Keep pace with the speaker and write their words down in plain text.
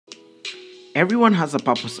Everyone has a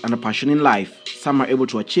purpose and a passion in life. Some are able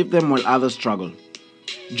to achieve them while others struggle.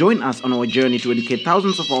 Join us on our journey to educate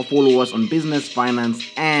thousands of our followers on business, finance,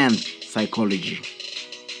 and psychology.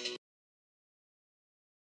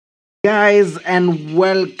 Guys, and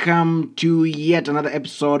welcome to yet another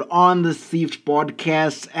episode on the Sift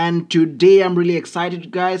podcast. And today I'm really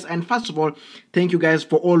excited, guys. And first of all, thank you guys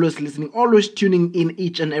for always listening, always tuning in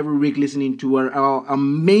each and every week, listening to our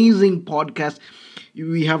amazing podcast.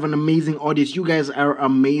 We have an amazing audience. You guys are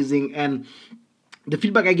amazing, and the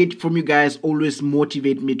feedback I get from you guys always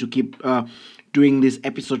motivate me to keep doing this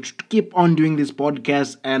episode, to keep on doing this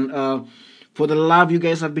podcast, and for the love you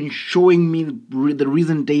guys have been showing me the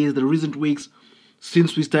recent days, the recent weeks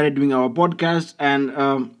since we started doing our podcast, and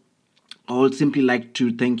I would simply like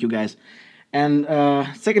to thank you guys. And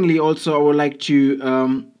secondly, also I would like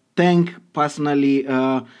to thank personally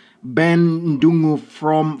Ben Dungu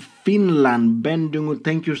from Finland. Ben Dungu,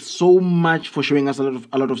 thank you so much for showing us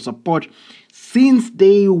a lot of support since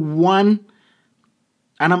day one.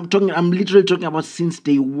 And I'm literally talking about since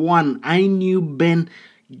day one. I knew Ben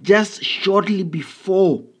just shortly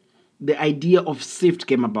before the idea of SIFT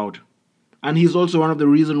came about. And he's also one of the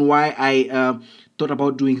reasons why I thought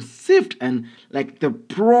about doing SIFT, and like the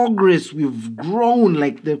progress we've grown,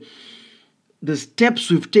 like the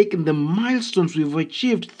steps we've taken, the milestones we've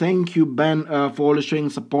achieved. Thank you, Ben, for always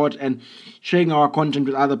showing support and sharing our content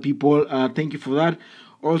with other people. Thank you for that.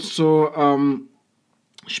 Also,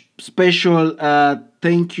 special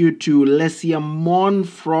thank you to Lesia Mon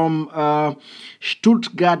from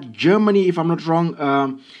Stuttgart, Germany, if I'm not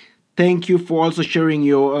wrong. Thank you for also sharing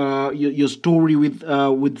your story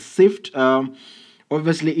with SIFT.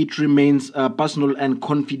 Obviously, it remains personal and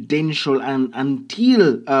confidential, and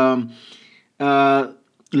until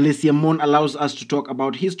Lesia Mon allows us to talk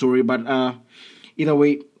about his story. But either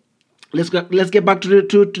way, let's get back to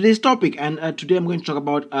today's topic. And today I'm going to talk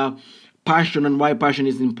about passion and why passion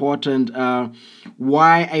is important.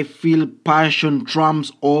 Why I feel passion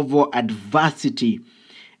trumps over adversity,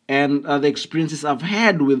 and the experiences I've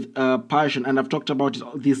had with passion. And I've talked about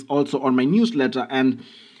this also on my newsletter. And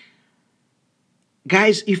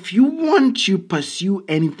guys, if you want to pursue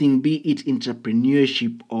anything, be it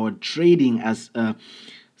entrepreneurship or trading, as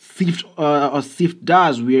SIFT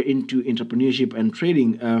does, we're into entrepreneurship and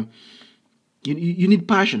trading. You need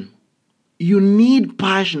passion. You need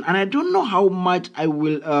passion, and I don't know how much I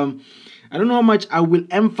will. I don't know how much I will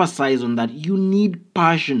emphasize on that. You need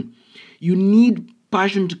passion. You need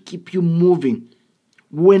passion to keep you moving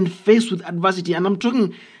when faced with adversity. And I'm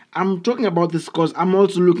talking about this because I'm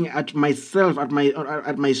also looking at myself, at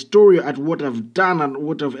my story, at what I've done and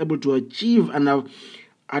what I've able to achieve, and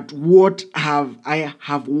at what I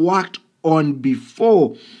have worked on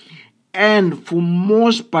before. And for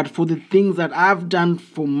most part, for the things that I've done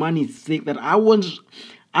for money's sake that I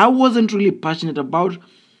wasn't really passionate about,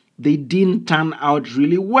 they didn't turn out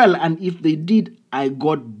really well. And if they did, I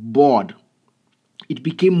got bored. It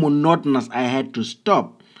became monotonous. I had to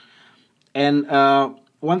stop. And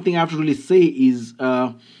one thing I have to really say is,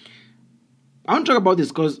 I want to talk about this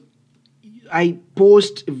because I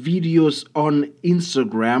post videos on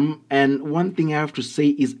Instagram, and one thing I have to say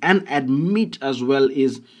is, and admit as well,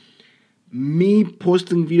 is me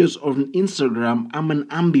posting videos on Instagram, I'm an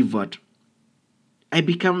ambivert. I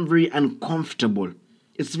become very uncomfortable.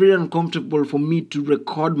 It's very uncomfortable for me to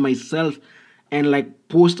record myself and like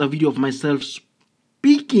post a video of myself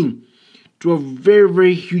speaking to a very,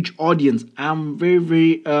 very huge audience. I'm very,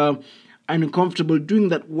 very uncomfortable doing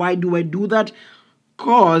that. Why do I do that?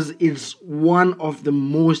 Because it's one of the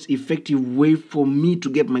most effective way for me to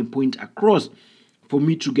get my point across, for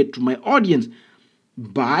me to get to my audience.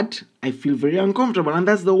 But I feel very uncomfortable, and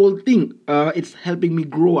that's the whole thing. It's helping me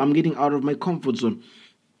grow. I'm getting out of my comfort zone.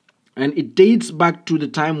 And it dates back to the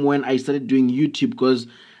time when I started doing YouTube, because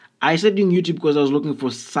I was looking for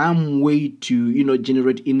some way to,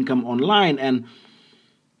 generate income online. And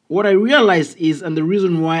what I realized is, and the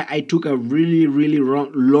reason why I took a really, really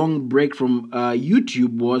long break from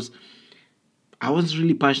YouTube was I wasn't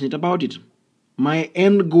really passionate about it. My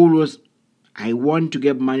end goal was I want to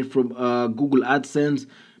get money from Google AdSense,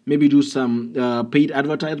 maybe do some paid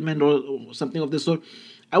advertisement or something of the sort.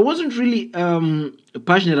 I wasn't really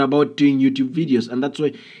passionate about doing YouTube videos, and that's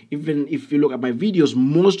why even if you look at my videos,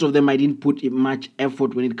 most of them I didn't put much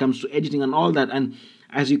effort when it comes to editing and all that. And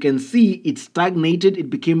as you can see, it stagnated. It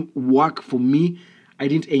became work for me. I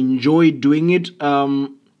didn't enjoy doing it,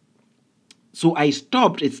 so I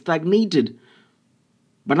stopped. It stagnated.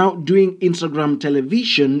 But now doing Instagram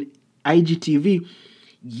television, IGTV,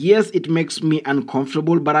 yes, it makes me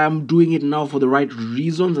uncomfortable, but I'm doing it now for the right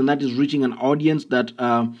reasons, and that is reaching an audience that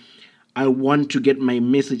I want to get my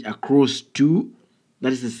message across to.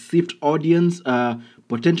 That is a SIFT audience,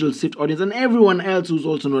 potential SIFT audience, and everyone else who's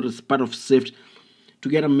also not a part of SIFT, to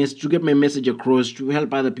get to get my message across, to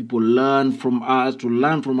help other people learn from us, to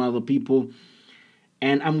learn from other people.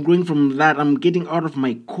 And I'm growing from that. I'm getting out of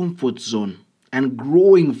my comfort zone and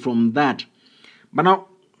growing from that. But now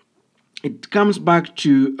it comes back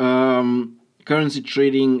to currency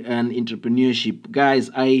trading and entrepreneurship. Guys,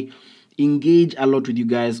 I engage a lot with you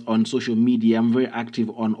guys on social media. I'm very active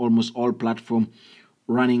on almost all platforms,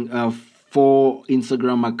 running 4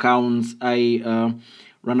 Instagram accounts. I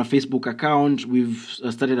run a Facebook account. We've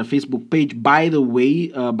started a Facebook page, by the way,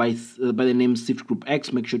 by the name Sift Group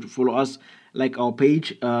X. Make sure to follow us, like our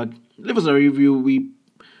page, leave us a review. We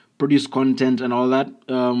produce content and all that,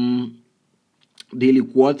 daily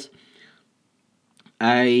quotes.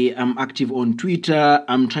 I am active on Twitter.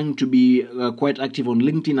 I'm trying to be quite active on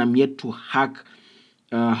LinkedIn. I'm yet to hack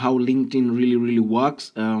how LinkedIn really works,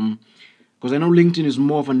 because I know LinkedIn is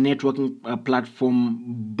more of a networking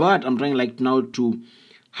platform, but I'm trying now to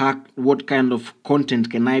hack what kind of content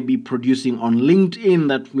can I be producing on LinkedIn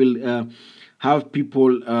that will have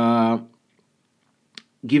people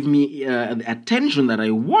give me the attention that I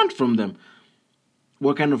want from them.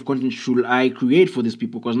 What kind of content should I create for these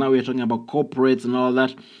people? Because now we're talking about corporates and all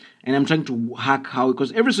that, and I'm trying to hack how,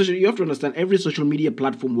 because you have to understand, every social media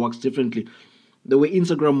platform works differently. The way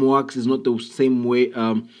Instagram works is not the same way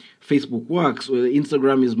Facebook works. Where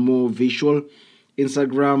Instagram is more visual.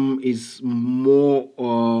 Instagram is more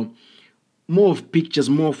of pictures,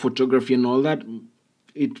 more photography and all that.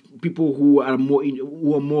 People who are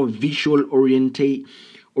more visual oriented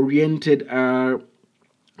are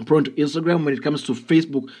prone to Instagram. When it comes to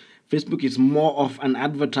Facebook is more of an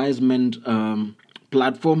advertisement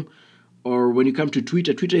platform. Or when you come to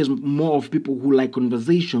Twitter is more of people who like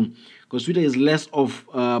conversation, because Twitter is less of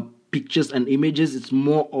pictures and images. It's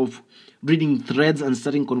more of reading threads and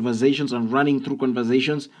starting conversations and running through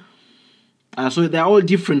conversations. So they're all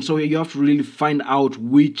different. So you have to really find out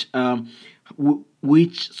which social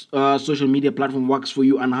media platform works for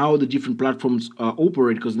you and how the different platforms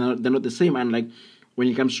operate, because they're not the same. And when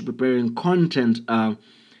it comes to preparing content,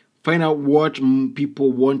 find out what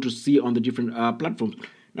people want to see on the different platforms.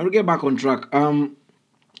 Now to get back on track,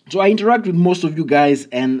 so I interact with most of you guys,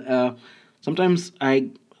 and sometimes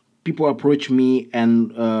people approach me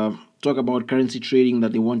and talk about currency trading,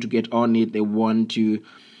 that they want to get on it, they want to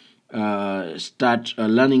start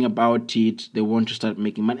learning about it, they want to start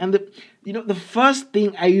making money. And the first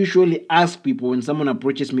thing I usually ask people when someone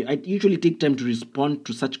approaches me, I usually take time to respond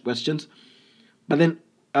to such questions. But then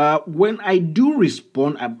when I do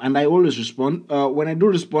respond, and I always respond, when I do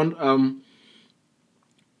respond,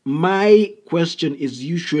 my question is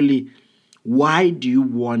usually, why do you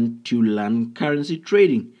want to learn currency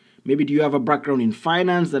trading? Maybe do you have a background in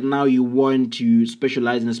finance that now you want to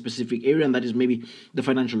specialize in a specific area, and that is maybe the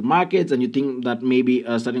financial markets, and you think that maybe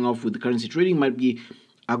starting off with the currency trading might be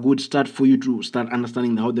a good start for you to start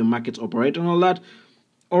understanding how the markets operate and all that?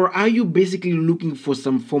 Or are you basically looking for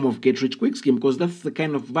some form of get-rich-quick scheme? Because that's the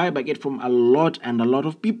kind of vibe I get from a lot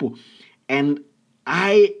of people. And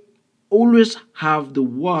I always have the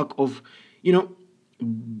work of,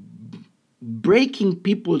 breaking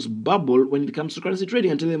people's bubble when it comes to currency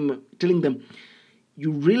trading, and telling them,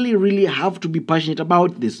 you really have to be passionate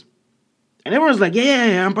about this. And everyone's like,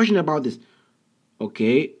 yeah, I'm passionate about this.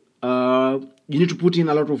 Okay, you need to put in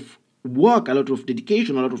a lot of work, a lot of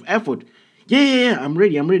dedication, a lot of effort. Yeah, I'm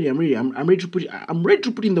ready. I'm ready to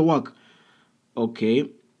put in the work. Okay,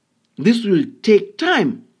 this will take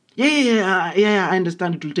time. Yeah, I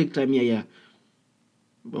understand it will take time. Yeah.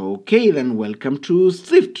 Okay, then welcome to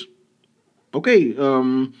SIFT. Okay,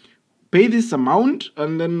 pay this amount,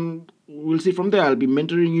 and then we'll see from there. I'll be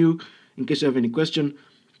mentoring you in case you have any question.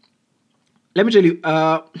 Let me tell you,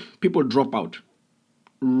 people drop out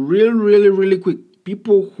really quick.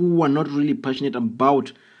 People who are not really passionate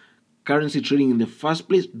about currency trading in the first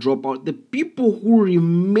place drop out. The people who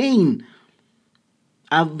remain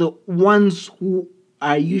are the ones who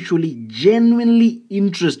are usually genuinely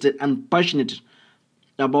interested and passionate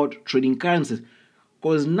about trading currencies.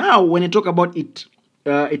 Because now when I talk about it,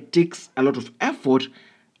 it takes a lot of effort.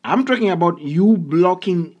 I'm talking about you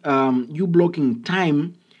blocking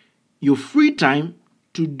time, your free time,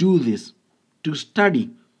 to do this, to study.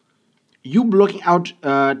 You blocking out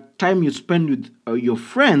time you spend with your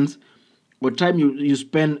friends, or time you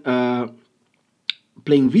spend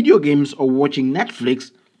playing video games or watching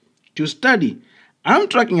Netflix, to study. I'm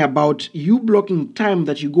talking about you blocking time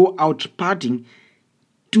that you go out partying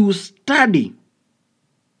to study.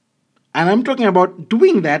 And I'm talking about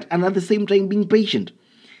doing that and at the same time being patient.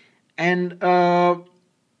 And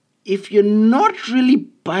if you're not really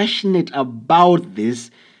passionate about this,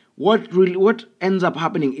 what ends up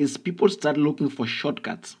happening is people start looking for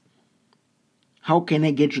shortcuts. How can I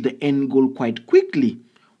get to the end goal quite quickly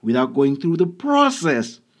without going through the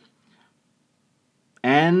process?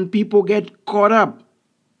 And people get caught up.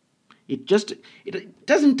 It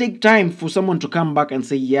doesn't take time for someone to come back and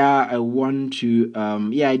say, yeah, I want to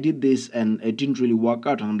I did this and it didn't really work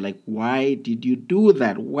out. And I'm like, why did you do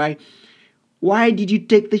that? Why did you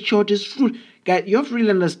take the shortest route? Guys, you have to really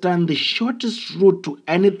understand the shortest route to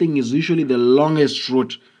anything is usually the longest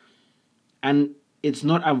route. And it's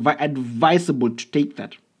not advisable to take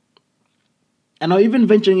that. And now, even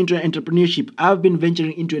venturing into entrepreneurship, I've been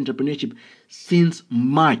venturing into entrepreneurship since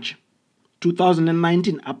March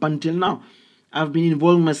 2019 up until now. I've been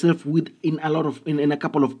involving myself in a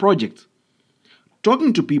couple of projects,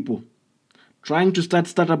 talking to people, trying to start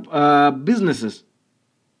startup businesses,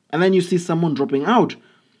 and then you see someone dropping out.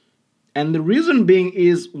 And the reason being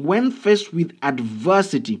is when faced with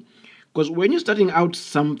adversity, because when you're starting out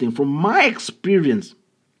something, from my experience,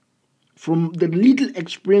 from the little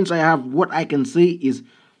experience I have, what I can say is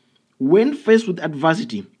when faced with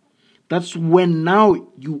adversity, that's when now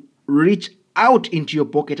you reach out into your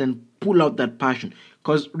pocket and pull out that passion.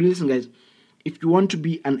 Because listen, guys, if you want to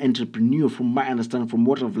be an entrepreneur, from my understanding, from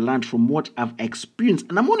what I've learned, from what I've experienced,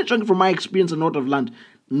 and I'm only talking from my experience and what I've learned,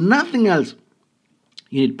 nothing else,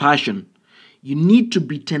 you need passion. You need to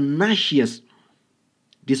be tenacious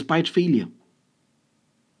despite failure.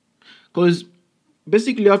 Because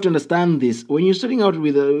basically, you have to understand this. When you're starting out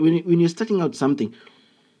when you're starting out something,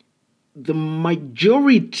 the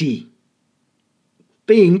majority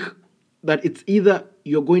think that it's either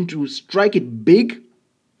you're going to strike it big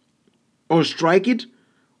or strike it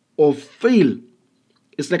or fail.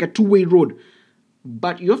 It's like a two-way road.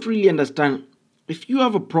 But you have to really understand, if you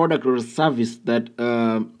have a product or a service that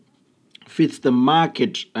fits the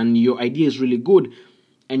market and your idea is really good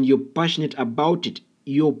and you're passionate about it,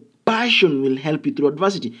 your passion will help you through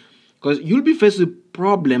adversity, because you'll be faced with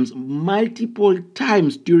problems multiple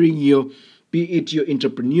times during be it your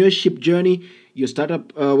entrepreneurship journey, your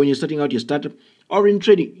startup, when you're starting out your startup, or in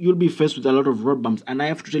trading, you'll be faced with a lot of road bumps. And I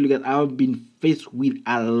have to tell you guys, I've been faced with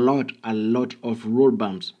a lot of road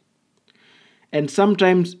bumps. And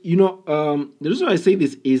sometimes, the reason why I say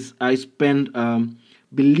this is I spend,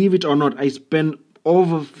 believe it or not, I spend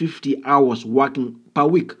over 50 hours working per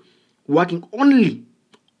week, working only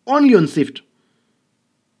on Sift.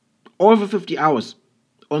 Over 50 hours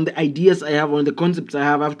on the ideas I have, on the concepts I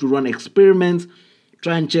have to run experiments,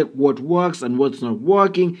 try and check what works and what's not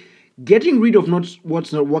working, getting rid of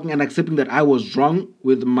what's not working and accepting that I was wrong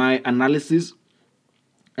with my analysis,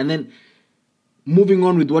 and then moving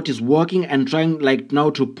on with what is working and trying now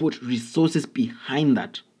to put resources behind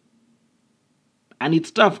that. And it's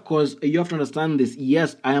tough because you have to understand this.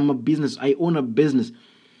 Yes, I am a business. I own a business.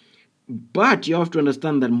 But you have to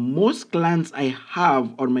understand that most clients I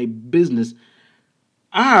have on my business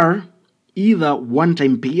are either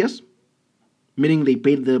one-time payers, meaning they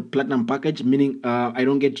paid the platinum package, meaning I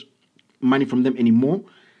don't get money from them anymore.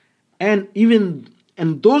 And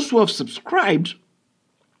those who have subscribed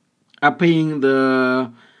are paying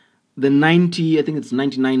the 90, I think it's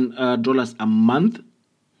 $99 a month.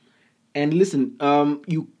 And listen,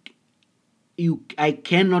 I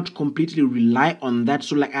cannot completely rely on that.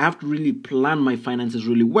 So I have to really plan my finances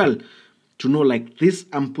really well to know this,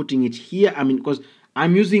 I'm putting it here. I mean, because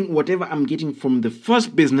I'm using whatever I'm getting from the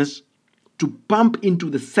first business to pump into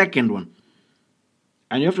the second one.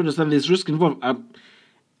 And you have to understand there's risk involved.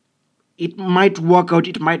 It might work out,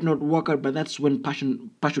 it might not work out, but that's when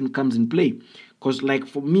passion comes in play. Because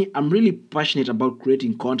for me, I'm really passionate about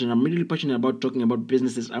creating content. I'm really passionate about talking about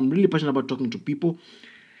businesses. I'm really passionate about talking to people.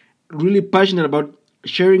 Really passionate about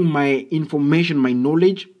sharing my information, my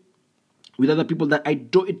knowledge with other people that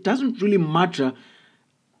it doesn't really matter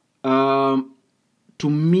to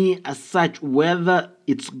me as such whether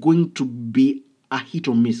it's going to be a hit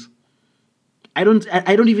or miss. I don't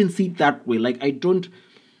even see it that way. I don't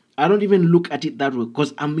even look at it that way,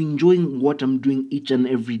 because I'm enjoying what I'm doing each and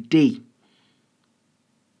every day.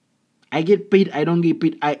 I get paid, I don't get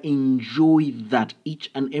paid, I enjoy that each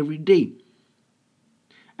and every day.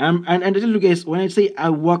 And I tell you guys, when I say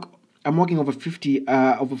I'm working over 50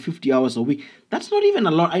 hours a week. That's not even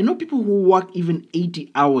a lot. I know people who work even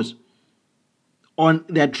 80 hours on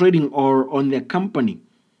their trading or on their company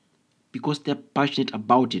because they're passionate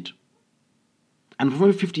about it. And for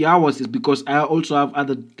me, 50 hours is because I also have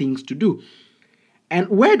other things to do. And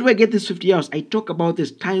where do I get this 50 hours? I talk about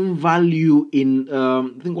this time value in I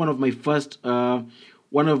think one of my first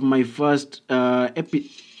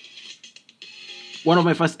one of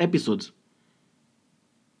my first episodes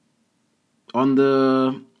on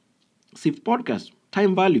the SIF podcast.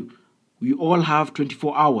 Time value. We all have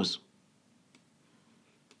 24 hours.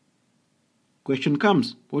 Question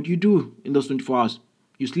comes, what do you do in those 24 hours?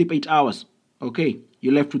 You sleep 8 hours. Okay,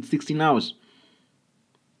 you're left with 16 hours.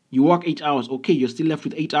 You work 8 hours. Okay, you're still left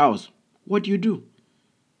with 8 hours. What do you do?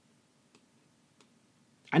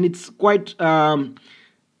 And it's quite,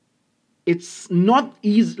 it's not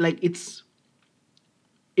easy. Like, it's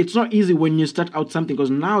not easy when you start out something,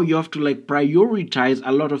 because now you have to like prioritize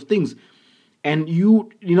a lot of things. And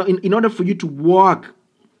you know, in order for you to work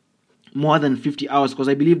more than 50 hours, because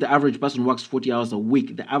I believe the average person works 40 hours a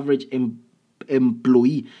week. The average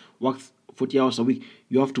employee works 40 hours a week.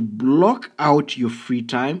 You have to block out your free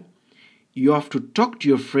time. You have to talk to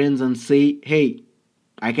your friends and say, hey,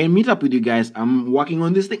 I can meet up with you guys. I'm working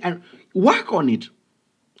on this thing, and work on it.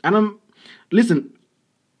 And listen,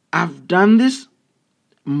 I've done this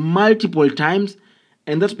multiple times,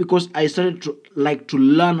 and that's because I started to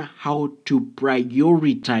learn how to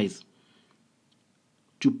prioritize.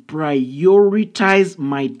 To prioritize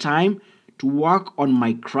my time to work on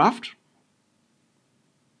my craft.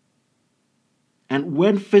 And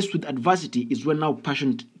when faced with adversity is when now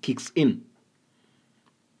passion kicks in.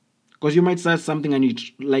 Because you might start something and you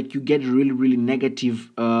get really, really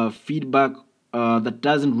negative feedback that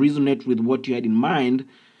doesn't resonate with what you had in mind.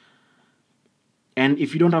 And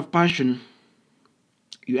if you don't have passion,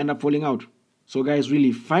 you end up falling out. So guys,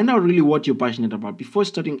 really find out really what you're passionate about before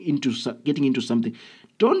getting into something.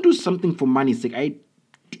 Don't do something for money's sake. I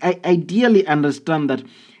ideally understand that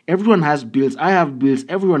everyone has bills. I have bills.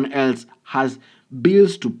 Everyone else has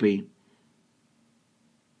bills to pay.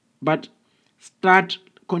 But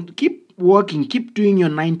keep working. Keep doing your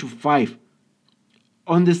 9 to 5.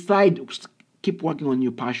 On the side, keep working on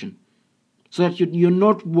your passion. So that you're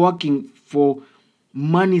not working for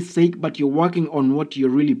money's sake, but you're working on what you're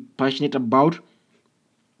really passionate about.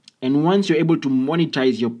 And once you're able to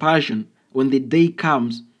monetize your passion, when the day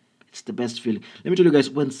comes, it's the best feeling. Let me tell you guys,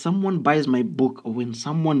 when someone buys my book or when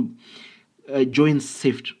someone joins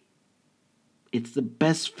SIFT, it's the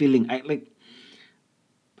best feeling.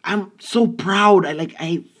 I'm so proud.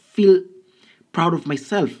 I feel proud of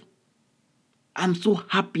myself. I'm so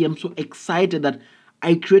happy. I'm so excited that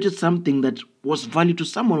I created something that was value to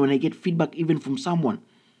someone. When I get feedback even from someone,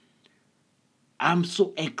 I'm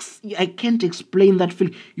so I can't explain that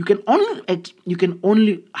feeling. You can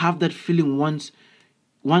only have that feeling once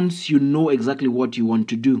you know exactly what you want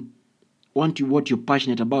to do, what you're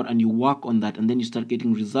passionate about, and you work on that, and then you start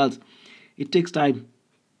getting results. It takes time.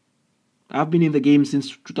 I've been in the game since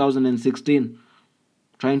 2016,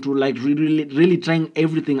 trying to really trying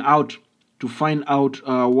everything out to find out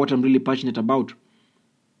what I'm really passionate about.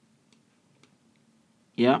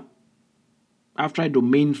 Yeah. I've tried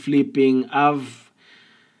domain flipping. I've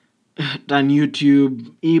done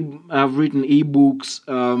YouTube. I've written ebooks.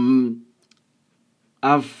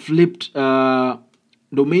 I've flipped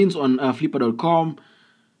domains on flipper.com.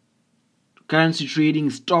 Currency trading,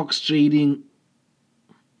 stocks trading.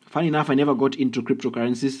 Funny enough, I never got into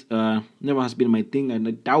cryptocurrencies. Never has been my thing, and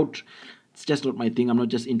I doubt it's just not my thing. I'm not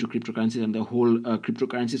just into cryptocurrencies and the whole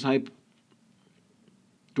cryptocurrencies hype.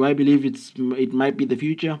 Do I believe it might be the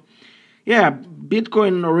future? Yeah,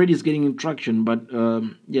 Bitcoin already is getting traction, but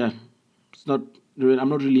yeah, it's not. I'm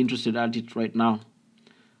not really interested at it right now.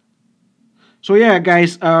 So yeah,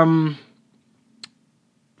 guys,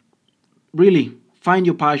 really find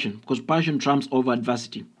your passion, because passion trumps over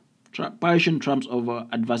adversity. Passion trumps over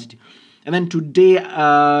adversity. And then today,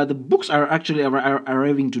 the books are actually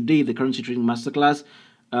arriving today. The Currency Trading Masterclass,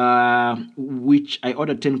 which I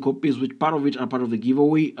ordered 10 copies, which part of it are part of the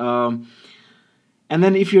giveaway. And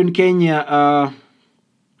then if you're in Kenya,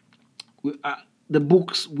 the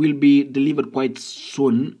books will be delivered quite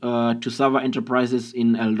soon to Sava Enterprises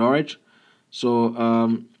in Eldoret.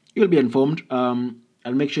 So you'll be informed.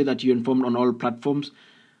 I'll make sure that you're informed on all platforms.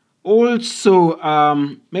 Also,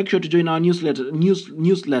 make sure to join our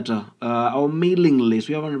newsletter, our mailing list.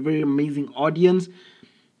 We have a very amazing audience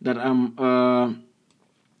that I'm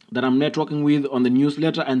networking with on the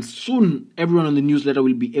newsletter, and soon everyone on the newsletter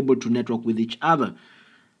will be able to network with each other.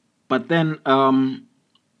 But then,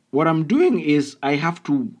 what I'm doing is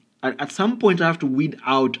at some point I have to weed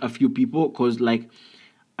out a few people, because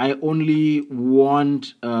I only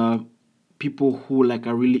want people who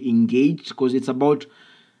are really engaged, because it's about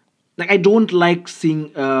I don't like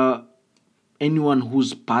seeing anyone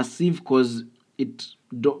who's passive, because it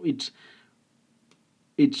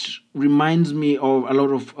reminds me of a lot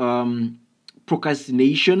of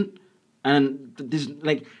procrastination. And this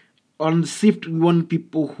on SIFT, we want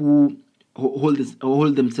people who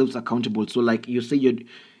hold themselves accountable. So like you say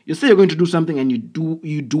you're going to do something and you do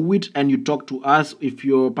it, and you talk to us. If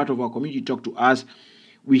you're part of our community, you talk to us.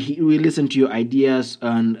 We listen to your ideas,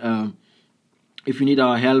 and if you need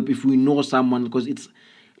our help, if we know someone, because it's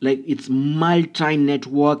multi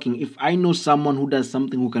networking. If I know someone who does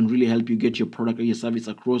something who can really help you get your product or your service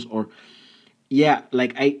across, or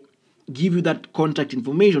like I give you that contact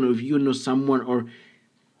information, or if you know someone, or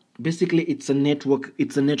basically it's a network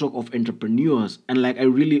of entrepreneurs. And like I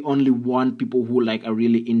really only want people who like are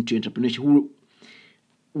really into entrepreneurship, who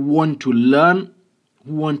want to learn,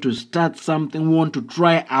 who want to start something, who want to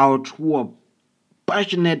try out, who are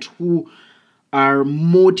passionate, who are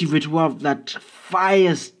motivated, who have that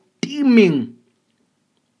fire steaming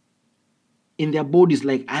in their bodies.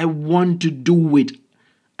 Like, I want to do it,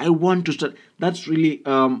 I want to start. That's really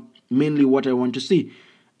mainly what I want to see.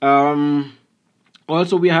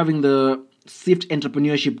 Also, we're having the SIFT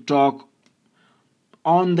Entrepreneurship Talk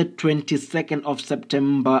on the 22nd of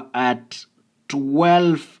September at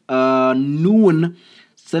 12 noon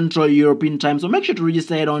Central European Time. So make sure to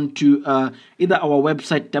register, head on to either our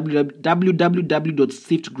website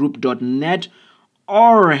www.siftgroup.net,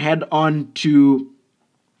 or head on to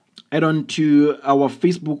our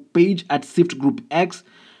Facebook page at Sift Group X,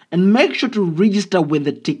 and make sure to register with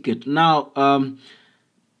the ticket. Now,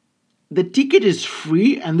 the ticket is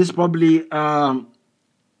free, and this probably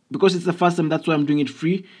because it's the first time, that's why I'm doing it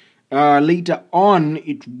free. Later on,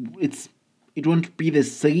 it won't be the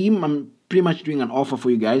same. I'm pretty much doing an offer for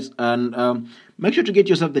you guys, and make sure to get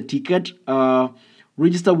yourself the ticket.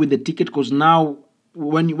 Register with the ticket, because now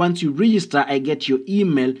once you register, I get your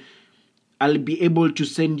email. I'll be able to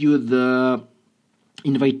send you the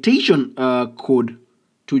invitation code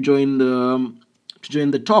to join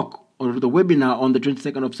the talk or the webinar on the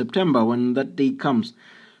 22nd of September when that day comes.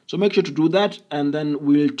 So make sure to do that, and then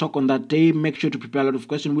we'll talk on that day. Make sure to prepare a lot of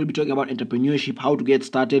questions. We'll be talking about entrepreneurship, how to get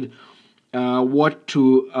started, how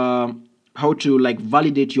to like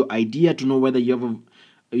validate your idea to know whether you have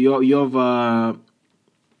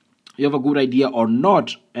a good idea or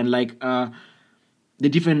not, and like the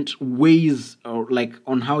different ways, or like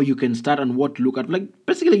on how you can start and what to look at. Like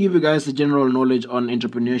basically give you guys a general knowledge on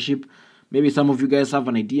entrepreneurship. Maybe some of you guys have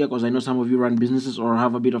an idea, because I know some of you run businesses or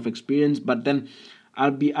have a bit of experience, but then I'll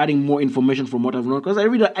be adding more information from what I've known, because I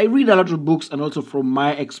read a lot of books, and also from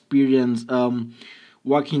my experience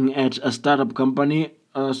working at a startup company.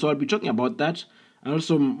 So I'll be talking about that, and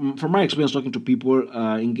also from my experience talking to people,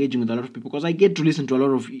 engaging with a lot of people, because I get to listen to a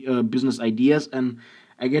lot of business ideas, and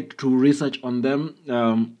I get to research on them.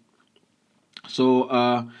 See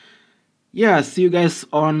you guys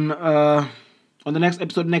on the next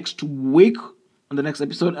episode next week,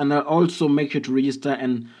 and I'll also make sure to register,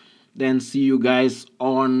 and then see you guys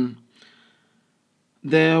on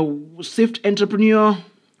the SIFT Entrepreneur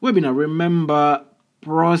webinar. Remember,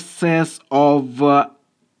 process of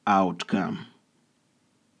outcome.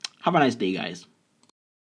 Have a nice day, guys.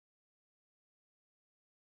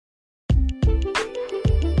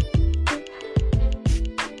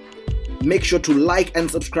 Make sure to like and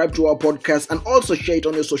subscribe to our podcast, and also share it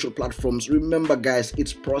on your social platforms. Remember, guys,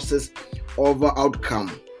 it's process over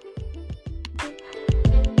outcome.